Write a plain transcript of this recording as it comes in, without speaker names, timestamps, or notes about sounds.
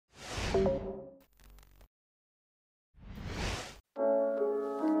What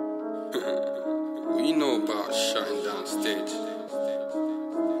you know about shutting down stage?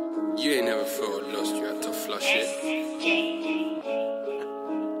 You ain't never felt lost, you had to flush it.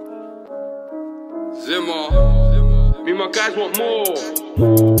 Zimmer, me and my guys want more.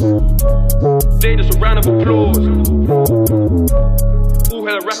 They just a round of applause. All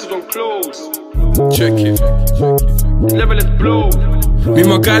hella rappers on clothes. Check it. This level is blow. Me and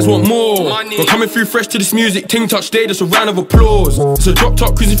my guys want more. Money. We're coming through fresh to this music. Ting touch day, just a round of applause. It's a drop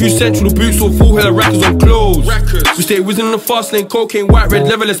top cruising through central. The boots all full, hella rackers on clothes. We stay whizzing in the fast lane, cocaine, white, red,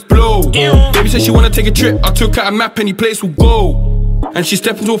 level, let's blow. Baby said she wanna take a trip. I took out a map, any place will go. And she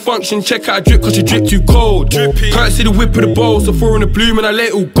step into a function, check out a drip cause she drip too cold. Can't see the whip of the bowl, so four in the bloom and I let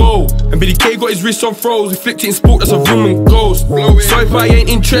it all go. And Billy K got his wrist on froze, we flicked it in sport, that's a room and ghost. So if I ain't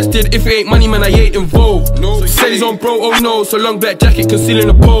interested, if it ain't money man I ain't involved. Said he's on bro, oh no, so long black jacket concealing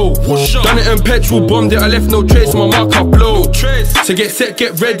the pole. Done it and petrol, bombed it, I left no trace, my mark I blow. So get set,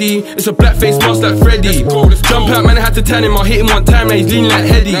 get ready, it's a black face mask like Freddy. Jump out man, I had to tan him, I hit him one time, now he's leaning like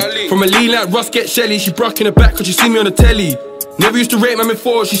Heady. From a lean like Russ get Shelly, she broke in the back cause she see me on the telly. Never used to rate man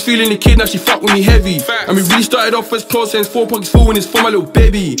before, she's feeling the kid, now she fuck with me heavy. And we really started off as close, and 4 pockets full and it's for my little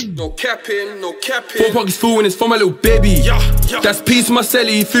baby. No capping, no capping. 4 pockets full and it's for my little baby. That's peace in my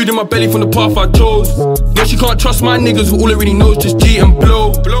celly, food in my belly from the path I chose. No, she can't trust my niggas who all it really knows just G and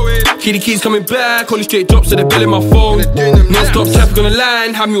blow. Kitty keys coming back, only straight drops to the bill in my phone. Non-stop traffic on the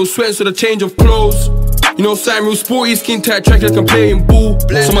line, have me all sweating so the change of clothes. You know, Sam real sporty, skin tight track like I'm playing ball.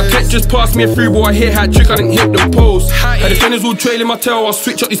 So my tech just passed me a free ball, I hit hat trick, I didn't hit the post. Had defenders all trailing my tail, I'll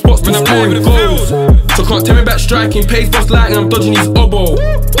switch up these spots when I'm scoring goals. So can't tell me back striking, pace boss lightning, I'm dodging these oboe.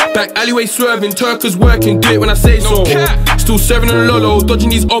 Back alleyway swerving, Turkers working, do it when I say so. Still serving on the lolo, dodging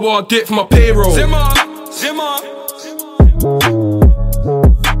these oboe, I'll do it for my payroll. Zimmer.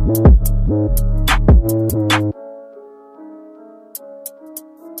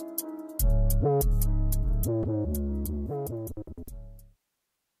 Thank you.